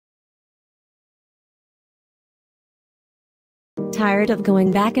Tired of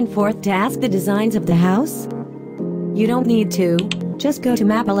going back and forth to ask the designs of the house? You don't need to. Just go to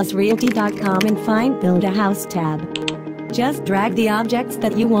mapalesrealty.com and find Build a House tab. Just drag the objects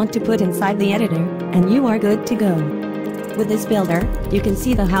that you want to put inside the editor, and you are good to go. With this builder, you can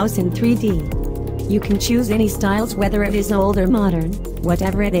see the house in 3D. You can choose any styles, whether it is old or modern,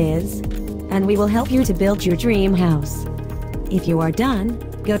 whatever it is, and we will help you to build your dream house. If you are done,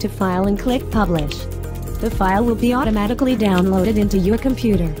 go to File and click Publish. The file will be automatically downloaded into your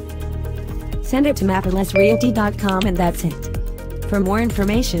computer. Send it to mapalesrealty.com and that's it. For more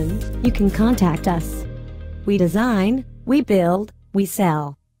information, you can contact us. We design, we build, we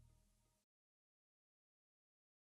sell.